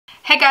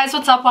Hey guys,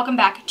 what's up? Welcome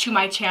back to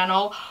my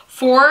channel.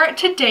 For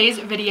today's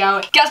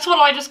video, guess what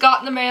I just got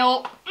in the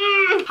mail?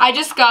 I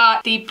just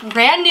got the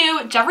brand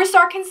new Jeffree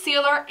Star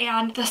concealer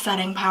and the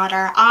setting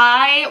powder.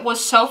 I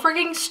was so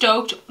freaking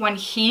stoked when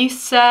he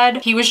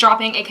said he was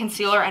dropping a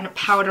concealer and a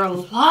powder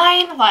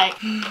line. Like,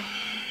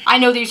 I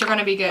know these are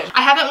gonna be good.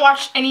 I haven't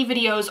watched any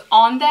videos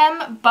on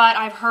them, but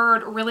I've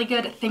heard really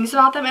good things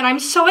about them, and I'm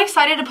so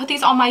excited to put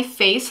these on my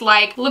face.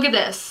 Like, look at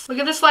this. Look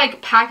at this,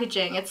 like,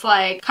 packaging. It's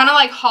like kind of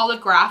like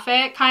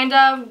holographic, kind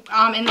of,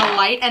 in the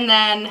light, and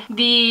then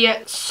the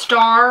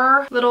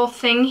star little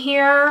thing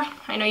here.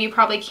 I know you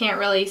probably can't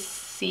really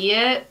see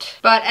it,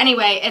 but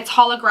anyway, it's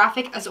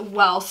holographic as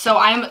well, so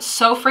I'm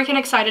so freaking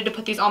excited to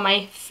put these on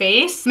my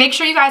face. Make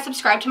sure you guys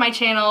subscribe to my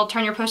channel,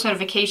 turn your post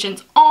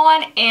notifications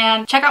on,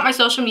 and check out my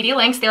social media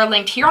links. They're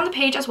linked here on the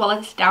page as well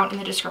as down in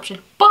the description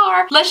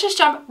bar. Let's just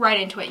jump right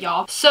into it,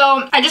 y'all.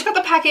 So I just got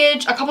the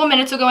package a couple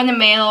minutes ago in the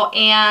mail,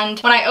 and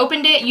when I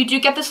opened it, you do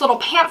get this little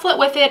pamphlet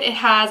with it. It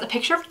has a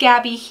picture of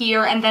Gabby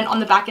here, and then on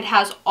the back it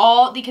has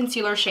all the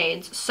concealer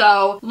shades.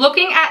 So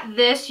looking at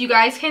this, you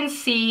guys can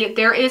see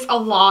there is a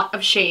lot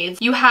of shades.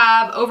 You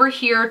have over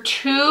here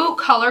 2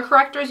 color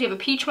correctors. You have a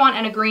peach one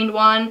and a green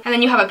one, and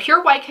then you have a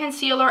pure white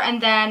concealer,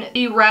 and then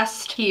the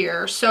rest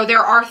here. So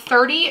there are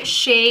 30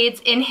 shades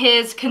in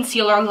his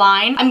concealer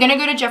line. I'm gonna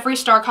go to Jeffree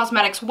Star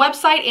Cosmetics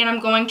website, and I'm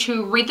going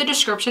to read the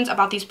descriptions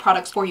about these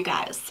products for you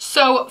guys.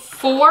 So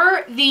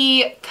for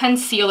the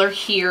concealer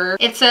here,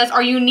 it says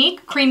our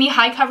unique creamy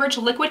high coverage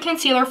liquid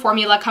concealer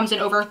formula comes in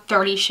over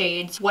 30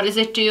 shades. What does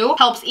it do?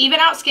 Helps even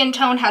out skin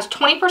tone, has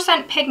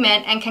 20%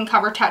 pigment, and can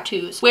cover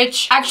tattoos,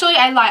 which actually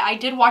I lie. I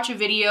did watch a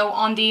video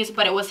on these,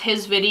 but it was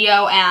his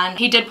video and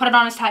he did put it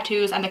on his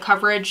tattoos, and the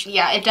coverage,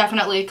 yeah, it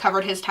definitely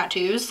covered his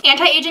tattoos.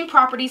 Anti-aging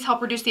properties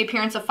help reduce the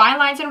appearance of fine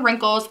lines and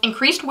wrinkles.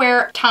 Increased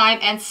wear time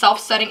and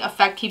self-setting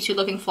effect keeps you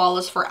looking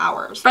flawless for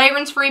hours.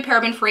 Fragrance-free,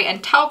 paraben-free,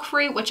 and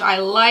talc-free, which I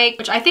like,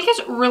 which I think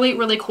is really,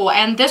 really cool.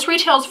 And this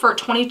retails for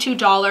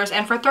 $22,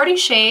 and for 30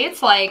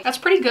 shades, like, that's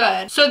pretty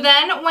good. So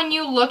then when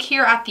you look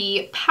here at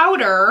the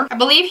powder, I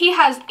believe he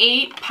has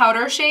 8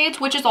 powder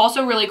shades, which is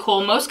also really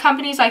cool. Most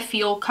companies, I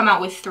feel, come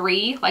out with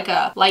 3, like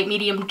a light,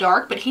 medium,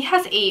 dark, but he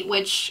has 8,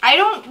 which I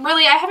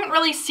haven't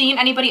really seen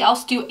anybody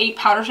else do 8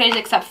 powder shades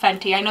except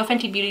Fenty. I know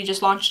Fenty Beauty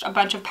just launched a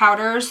bunch of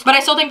powders, but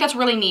I still think that's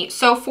really neat.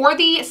 So for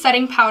the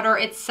setting powder,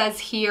 it says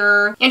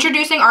here,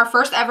 introducing our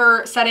first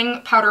ever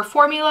setting powder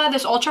formula.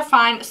 This ultra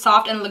fine,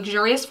 soft, and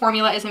luxurious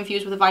formula is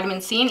infused with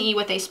vitamin C and E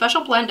with a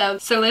special blend of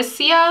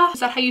silicia, is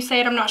that how you say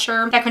it? I'm not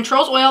sure, that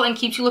controls oil and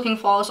keeps you looking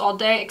flawless all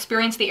day.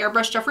 Experience the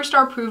airbrush Jeffree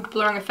Star approved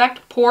blurring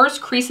effect, pores,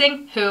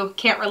 creasing, who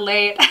can't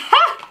relate.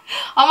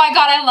 Oh my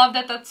god, I love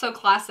that. That's so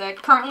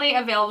classic. Currently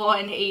available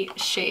in 8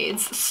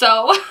 shades.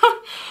 So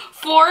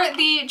for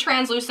the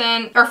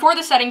translucent, or for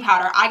the setting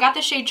powder, I got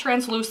the shade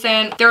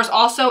translucent. There's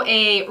also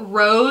a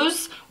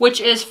rose, which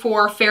is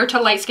for fair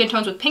to light skin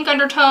tones with pink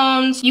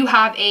undertones. You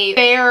have a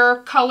fair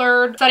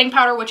colored setting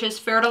powder, which is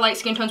fair to light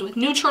skin tones with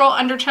neutral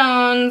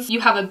undertones. You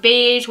have a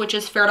beige, which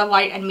is fair to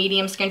light and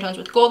medium skin tones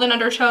with golden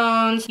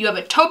undertones. You have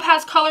a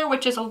topaz color,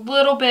 which is a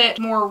little bit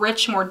more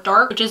rich, more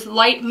dark, which is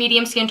light,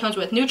 medium skin tones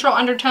with neutral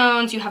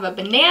undertones. You have a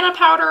banana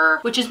powder,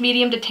 which is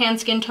medium to tan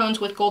skin tones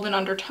with golden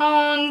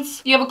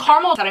undertones. You have a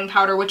caramel setting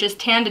powder, which is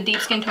tan to deep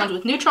skin tones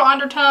with neutral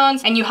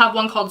undertones, and you have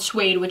one called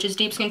suede, which is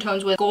deep skin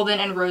tones with golden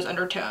and rose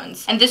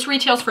undertones, and this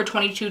retails for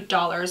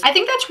 $22. I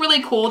think that's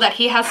really cool that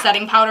he has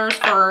setting powders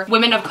for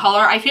women of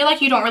color. I feel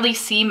like you don't really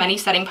see many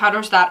setting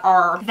powders that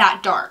are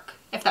that dark,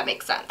 if that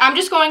makes sense. I'm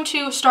just going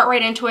to start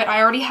right into it.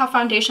 I already have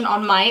foundation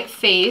on my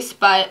face,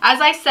 but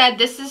as I said,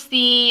 this is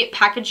the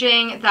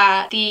packaging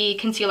that the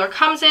concealer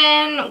comes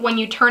in. When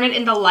you turn it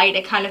in the light,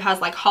 it kind of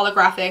has like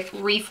holographic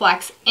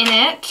reflex in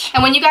it.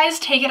 And when you guys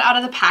take it out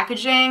of the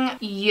packaging,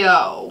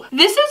 yo,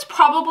 this is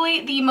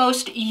probably the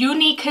most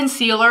unique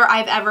concealer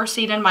I've ever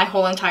seen in my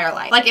whole entire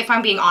life. Like, if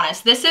I'm being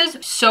honest, this is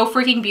so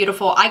freaking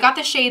beautiful. I got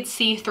the shade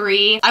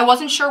C3. I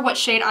wasn't sure what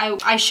shade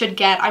I should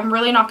get. I'm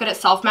really not good at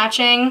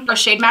self-matching or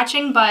shade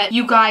matching, but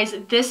you guys,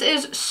 this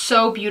is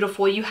so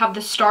beautiful. You have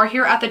the star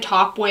here at the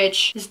top,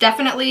 which is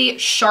definitely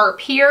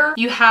sharp here.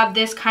 You have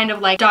this kind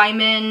of like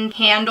diamond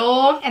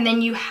handle, and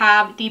then you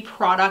have the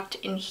product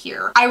in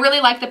here. I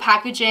really like the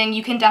packaging.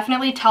 You can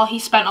definitely tell he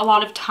spent a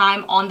lot of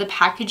time on the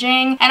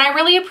packaging, and I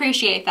really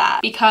appreciate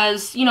that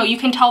because, you know, you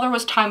can tell there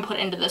was time put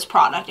into this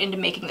product, into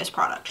making this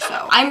product.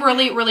 So I'm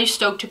really, really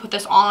stoked to put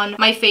this on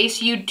my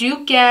face. You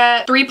do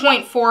get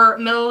 3.4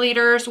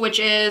 milliliters, which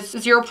is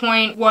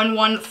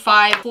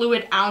 0.115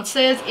 fluid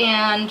ounces,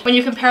 and when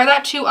you compare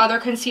that to other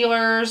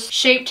concealers,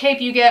 Shape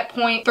Tape, you get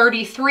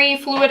 0.33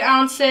 fluid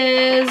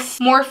ounces.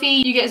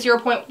 Morphe, you get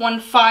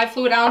 0.15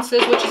 fluid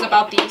ounces, which is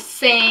about the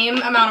same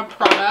amount of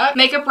product.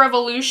 Makeup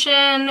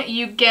Revolution,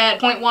 you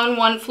get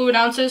 0.11 fluid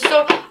ounces.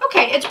 So, okay,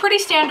 Okay, it's pretty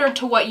standard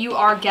to what you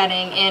are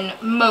getting in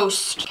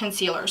most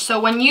concealers. So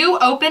when you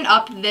open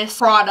up this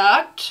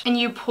product and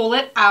you pull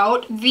it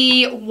out,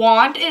 the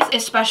wand is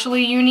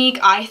especially unique,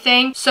 I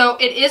think. So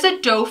it is a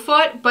doe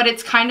foot, but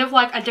it's kind of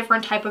like a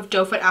different type of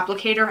doe foot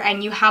applicator,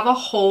 and you have a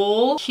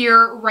hole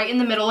here right in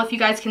the middle, if you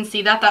guys can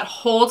see that, that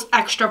holds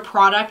extra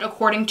product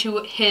according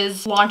to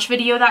his launch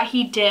video that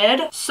he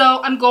did.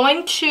 So I'm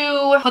going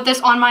to put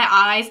this on my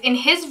eyes. In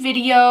his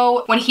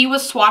video, when he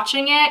was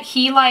swatching it,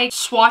 he like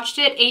swatched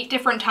it 8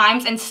 different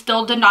times and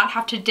still did not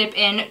have to dip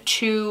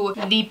into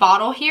the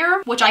bottle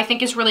here, which I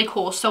think is really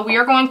cool. So we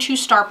are going to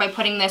start by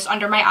putting this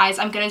under my eyes.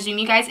 I'm going to zoom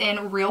you guys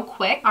in real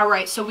quick. All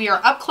right, so we are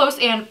up close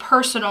and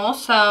personal.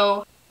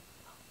 So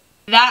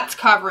that's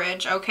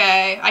coverage,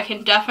 okay? I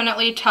can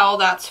definitely tell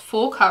that's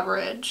full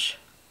coverage.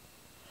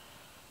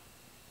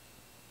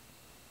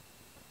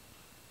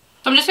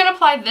 So I'm just gonna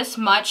apply this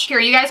much. Here,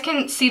 you guys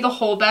can see the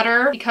hole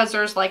better because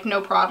there's like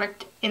no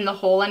product in the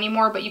hole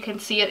anymore, but you can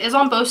see it is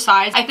on both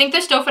sides. I think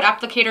this doe foot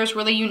applicator is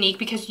really unique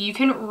because you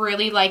can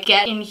really like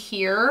get in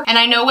here. And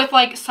I know with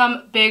like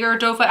some bigger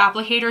doe foot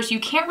applicators, you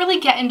can't really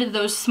get into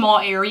those small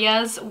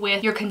areas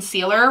with your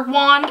concealer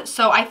wand.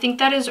 So I think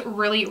that is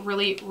really,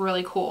 really,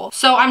 really cool.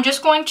 So I'm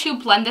just going to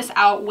blend this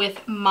out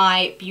with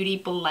my beauty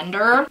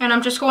blender. And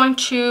I'm just going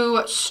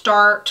to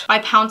start by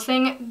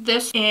pouncing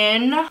this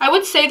in. I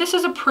would say this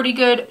is a pretty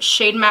good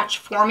shade match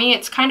for me.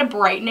 It's kind of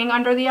brightening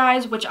under the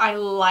eyes, which I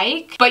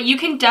like, but you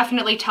can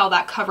definitely tell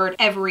that covered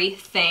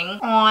everything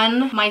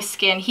on my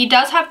skin. He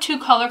does have 2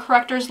 color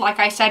correctors. Like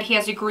I said, he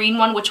has a green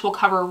one, which will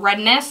cover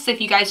redness. If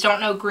you guys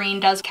don't know, green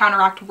does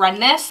counteract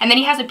redness. And then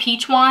he has a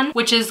peach one,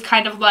 which is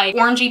kind of like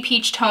orangey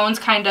peach tones,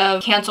 kind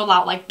of cancel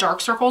out like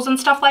dark circles and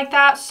stuff like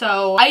that.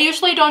 So I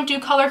usually don't do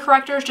color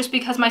correctors just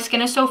because my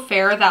skin is so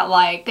fair that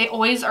like they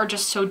always are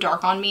just so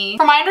dark on me.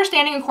 From my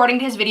understanding, according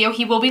to his video,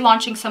 he will be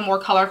launching some more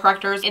color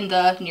correctors in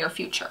the near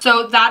future.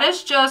 So that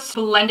is just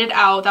blended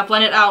out. That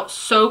blended out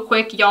so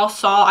quick. Y'all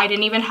saw I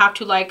didn't even have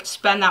to like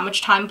spend that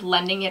much time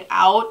blending it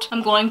out.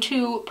 I'm going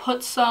to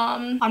put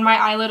some on my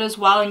eyelid as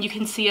well, and you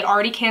can see it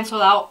already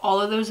canceled out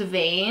all of those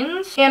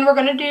veins. And we're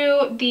gonna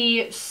do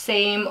the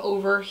same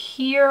over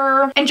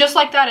here. And just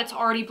like that, it's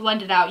already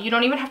blended out. You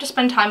don't even have to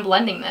spend time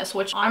blending this,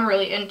 which I'm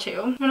really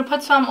into. I'm gonna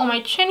put some on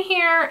my chin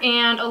here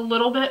and a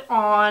little bit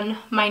on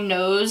my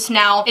nose.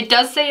 Now, it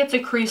does say it's a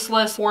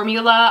creaseless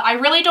formula. I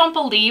really don't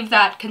believe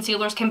that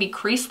concealers can be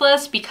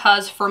creaseless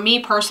because for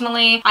me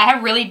personally, I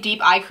have really deep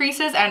eye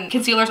creases and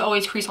concealers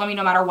always crease on me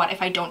no matter what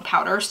if I don't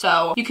powder.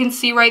 So you can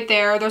see right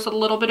there, there's a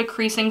little bit of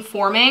creasing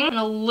forming and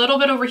a little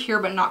bit over here,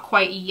 but not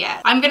quite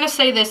yet. I'm gonna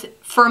say this,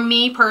 for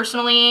me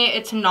personally,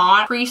 it's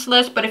not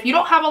creaseless, but if you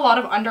don't have a lot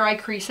of under eye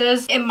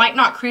creases, it might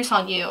not crease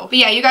on you. But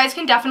yeah, you guys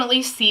can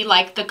definitely see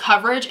like the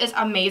coverage is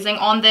amazing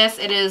on this.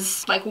 It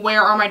is like,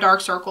 where are my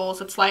dark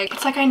circles? It's like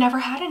I never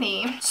had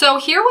any. So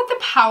here with the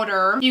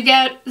powder, you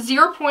get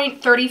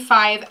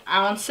 0.35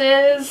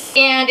 ounces.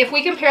 And if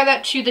we compare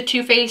that to the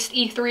Too Faced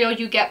E3O,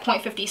 you get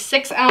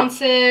 0.56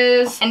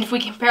 ounces. And if we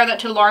compare that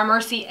to Laura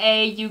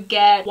Mercier, you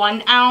get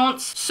 1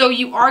 ounce. So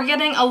you are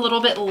getting a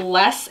little bit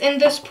less in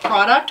this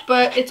product,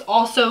 but it's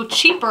also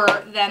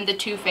cheaper than the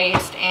Too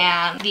Faced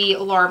and the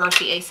Laura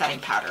Mercier setting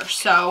powder.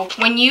 So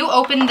when you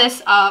open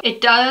this up,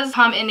 it does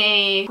come in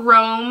a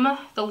chrome,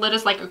 the lid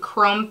is like a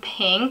chrome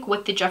pink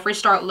with the Jeffree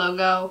Star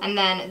logo, and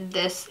then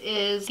this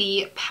is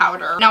the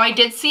powder. Now I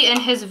did see in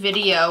his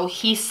video,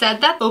 he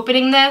said that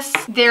opening this,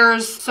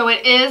 so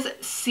it is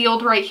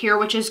sealed right here,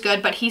 which is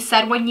good, but he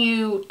said when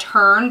you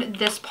turn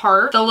this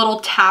part, the little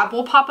tab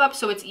will pop up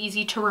so it's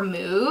easy to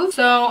remove.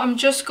 So I'm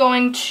just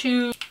going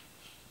to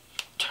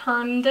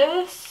turn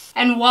this,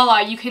 and voila,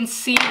 you can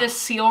see the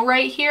seal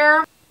right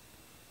here,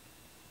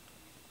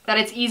 that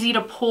it's easy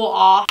to pull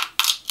off.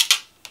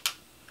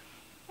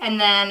 And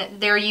then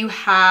there you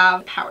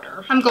have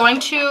powder. I'm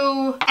going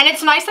to, and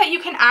it's nice that you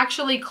can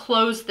actually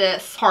close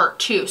this part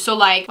too. So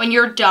like when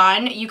you're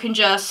done, you can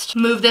just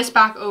move this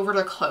back over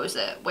to close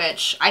it,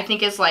 which I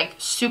think is like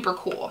super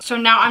cool. So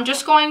now I'm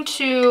just going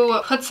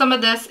to put some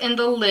of this in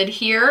the lid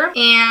here,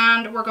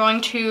 and we're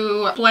going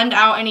to blend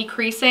out any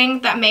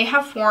creasing that may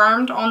have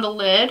formed on the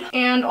lid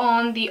and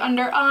on the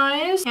under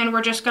eyes. And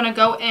we're just gonna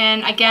go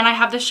in, again, I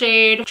have the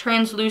shade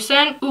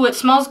Translucent. Ooh, it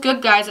smells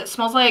good, guys. It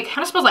smells like,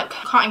 kind of smells like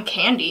cotton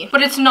candy,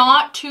 but it's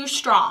not too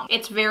strong.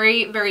 It's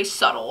very, very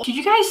subtle. Did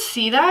you guys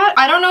see that?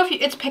 I don't know if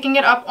it's picking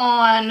it up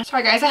on,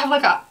 sorry guys, I have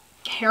like a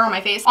hair on my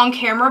face on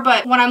camera,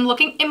 but when I'm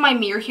looking in my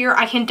mirror here,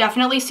 I can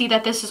definitely see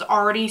that this is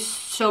already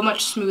so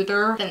much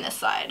smoother than this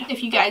side.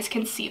 If you guys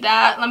can see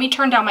that. Let me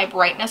turn down my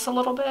brightness a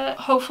little bit.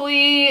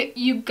 Hopefully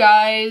you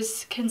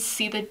guys can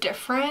see the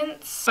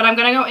difference. But I'm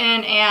gonna go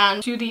in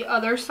and do the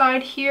other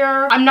side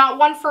here. I'm not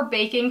one for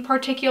baking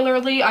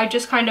particularly. I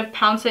just kind of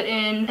pounce it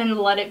in and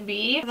let it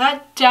be.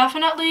 That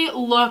definitely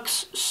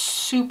looks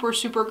super,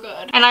 super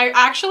good. And I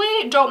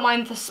actually don't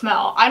mind the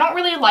smell. I don't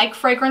really like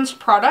fragrance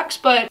products,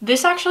 but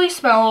this actually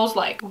smells feels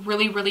like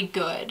really, really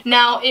good.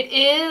 Now it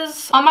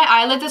is on my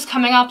eyelids, is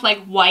coming up like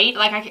white.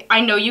 Like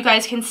I know you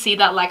guys can see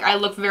that like I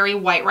look very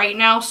white right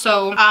now,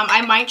 so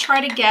I might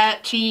try to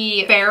get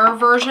the fair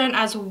version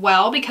as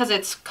well because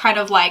it's kind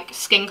of like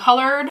skin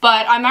colored.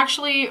 But I'm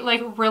actually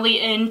like really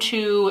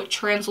into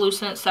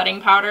translucent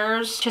setting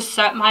powders to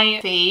set my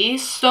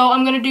face, so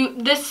I'm gonna do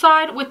this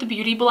side with the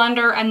Beauty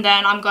Blender, and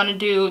then I'm gonna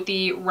do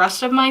the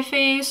rest of my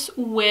face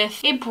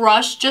with a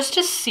brush just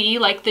to see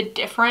like the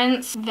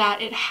difference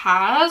that it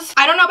has.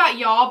 I don't know about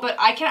y'all, but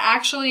I can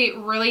actually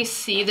really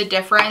see the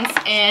difference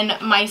in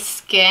my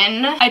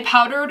skin. I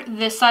powdered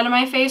this side of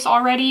my face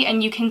already,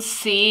 and you can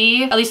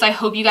see, at least I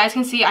hope you guys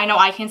can see, I know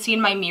I can see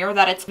in my mirror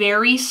that it's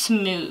very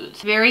smooth,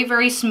 very,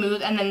 very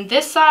smooth. And then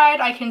this side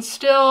I can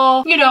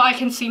still, you know, I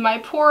can see my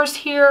pores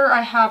here.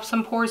 I have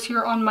some pores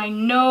here on my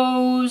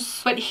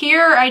nose, but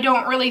here I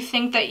don't really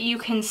think that you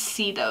can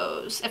see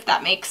those, if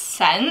that makes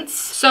sense.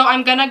 So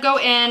I'm gonna go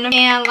in,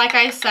 and like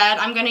I said,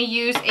 I'm gonna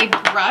use a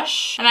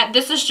brush, and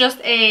this is just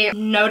a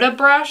Moda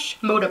brush,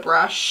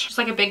 just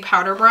like a big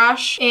powder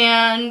brush,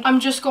 and I'm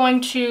just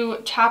going to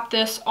tap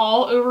this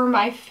all over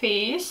my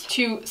face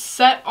to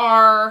set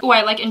our, oh,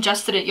 I like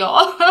ingested it,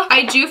 y'all.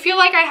 I do feel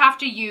like I have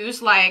to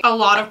use like a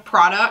lot of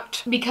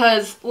product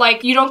because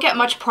like you don't get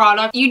much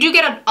product. You do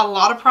get a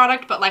lot of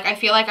product, but like I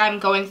feel like I'm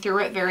going through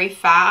it very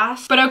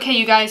fast. But okay,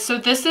 you guys, so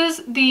this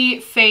is the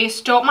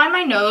face. Don't mind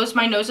my nose.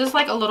 My nose is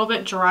like a little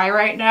bit dry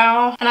right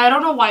now, and I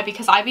don't know why,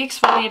 because I be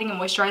exfoliating and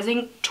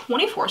moisturizing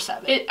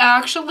 24/7. It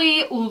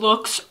actually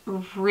looks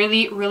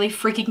really, really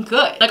freaking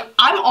good. Like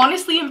I'm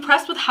honestly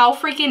impressed with how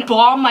freaking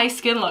bomb my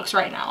skin looks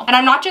right now. And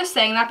I'm not just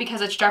saying that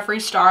because it's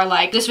Jeffree Star.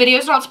 Like, this video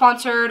is not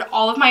sponsored.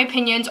 All of my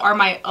opinions are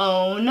my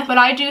own, but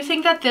I do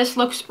think that this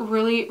looks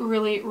really,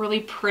 really, really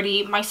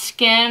pretty. My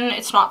skin,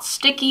 it's not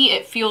sticky.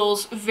 It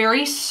feels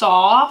very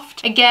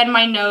soft. Again,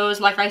 my nose,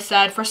 like I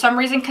said, for some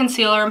reason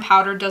concealer and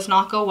powder does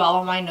not go well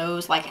on my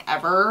nose like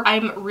ever.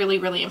 I'm really,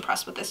 really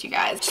impressed with this, you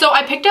guys. So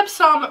I picked up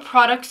some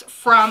products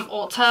from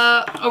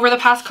Ulta over the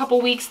past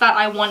couple weeks that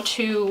I want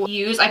to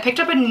use. I picked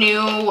up a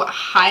new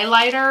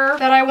highlighter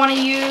that I want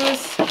to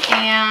use,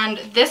 and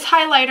this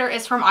highlighter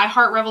is from I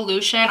Heart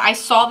Revolution. I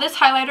saw this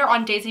highlighter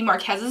on Daisy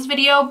Marquez's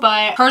video,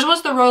 but hers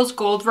was the rose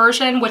gold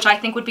version, which I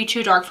think would be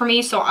too dark for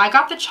me, so I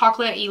got the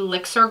chocolate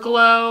elixir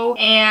glow,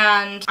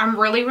 and I'm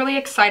really, really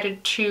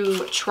excited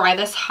to try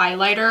this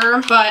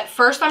highlighter. But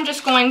first I'm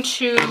just going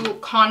to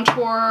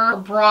contour,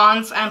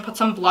 bronze, and put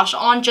some blush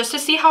on just to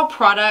see how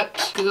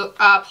product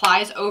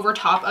applies over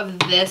top of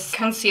this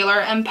concealer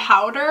and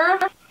powder.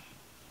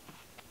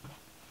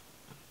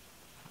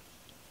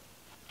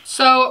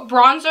 So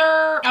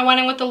bronzer, I went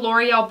in with the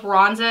L'Oreal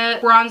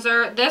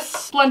bronzer.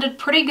 This blended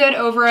pretty good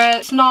over it.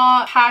 It's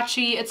not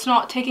patchy. It's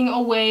not taking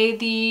away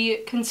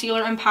the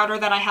concealer and powder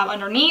that I have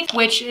underneath,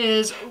 which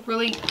is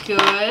really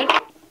good.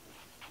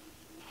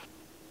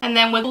 And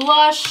then with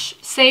blush,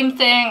 same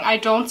thing. I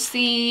don't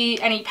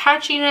see any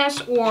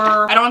patchiness,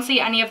 or I don't see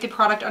any of the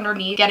product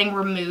underneath getting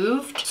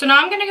removed. So now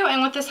I'm going to go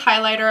in with this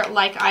highlighter.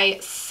 Like I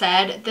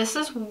said, this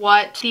is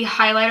what the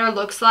highlighter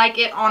looks like.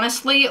 It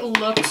honestly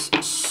looks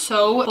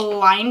so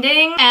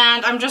blinding.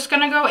 And I'm just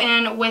going to go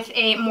in with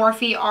a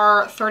Morphe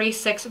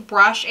R36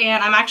 brush,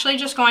 and I'm actually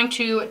just going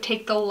to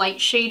take the light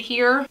shade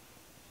here.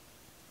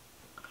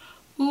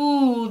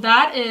 Ooh,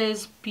 that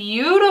is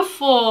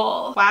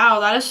beautiful. Wow,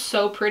 that is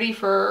so pretty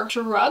for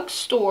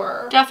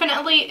drugstore.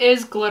 Definitely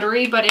is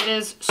glittery, but it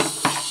is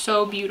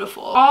so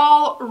beautiful.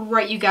 All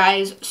right, you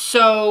guys.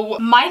 So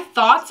my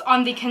thoughts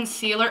on the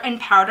concealer and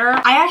powder,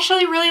 I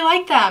actually really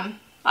like them.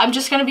 I'm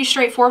just gonna be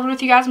straightforward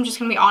with you guys. I'm just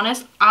gonna be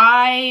honest.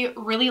 I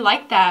really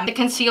like them. The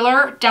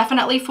concealer,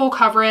 definitely full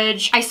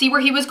coverage. I see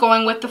where he was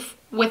going with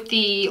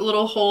the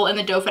little hole in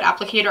the doe foot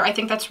applicator. I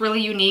think that's really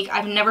unique.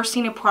 I've never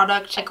seen a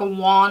product like a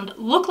wand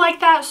look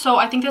like that, so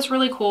I think that's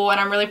really cool, and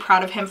I'm really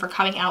proud of him for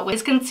coming out with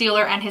his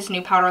concealer and his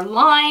new powder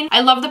line. I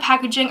love the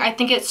packaging. I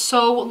think it's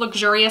so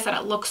luxurious, and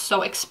it looks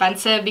so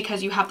expensive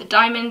because you have the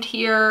diamond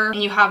here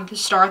and you have the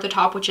star at the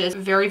top, which is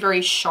very,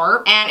 very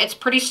sharp, and it's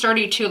pretty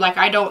sturdy too. Like,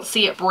 I don't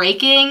see it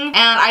breaking, and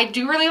I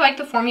do really like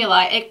the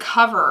formula. It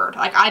covered.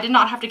 Like, I did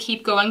not have to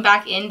keep going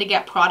back in to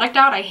get product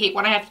out. I hate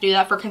when I have to do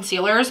that for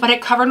concealers, but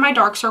it covered my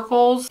dark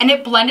circles, and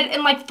it blended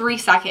in like 3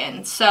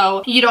 seconds.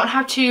 So you don't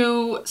have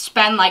to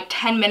spend like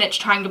 10 minutes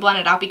trying to blend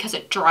it out because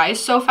it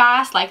dries so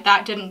fast. Like,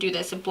 that didn't do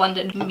this. It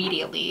blended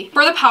immediately.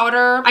 For the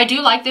powder, I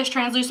do like this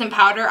translucent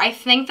powder. I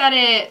think that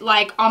it,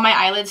 like, on my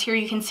eyelids here,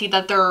 you can see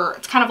that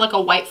it's kind of like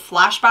a white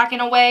flashback in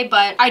a way,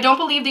 but I don't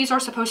believe these are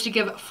supposed to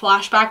give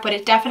flashback, but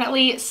it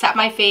definitely set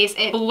my face.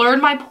 It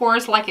blurred my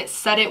pores like it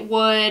said it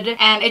would,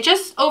 and it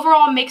just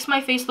overall makes my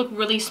face look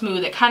really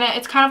smooth. It's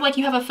kind of like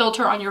you have a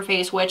filter on your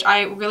face, which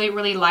I really,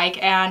 really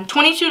like. And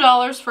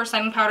 $22 for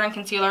setting powder and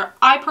concealer.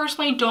 I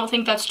personally don't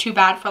think that's too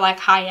bad for like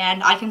high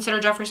end. I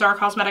consider Jeffree Star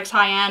Cosmetics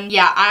high end.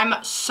 Yeah,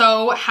 I'm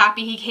so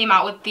happy he came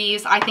out with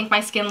these. I think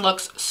my skin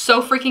looks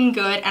so freaking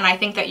good, and I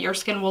think that your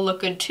skin will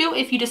look good too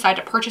if you decide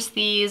to purchase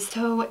these.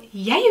 So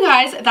yeah, you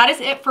guys, that is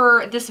it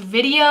for this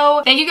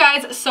video. Thank you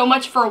guys so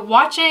much for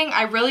watching.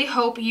 I really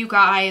hope you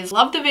guys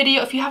loved the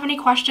video. If you have any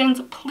questions,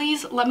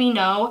 please let me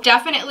know.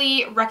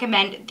 Definitely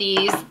recommend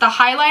these. The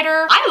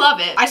highlighter, I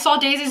love it. I saw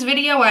Daisy's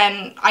video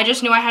and I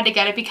just knew I had to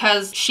get it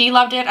because she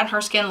loved it and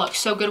her skin looks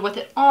so good with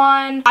it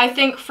on. I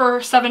think for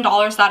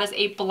 $7, that is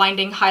a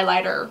blinding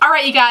highlighter. All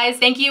right, you guys,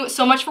 thank you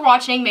so much for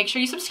watching. Make sure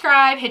you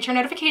subscribe, hit your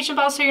notification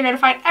bell so you're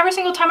notified every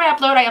single time I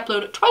upload. I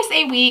upload twice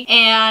a week,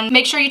 and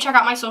make sure you check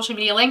out my social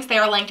media links. They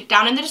are linked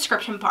down in the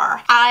description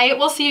bar. I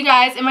will see you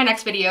guys in my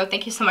next video.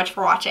 Thank you so much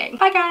for watching.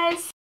 Bye,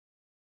 guys.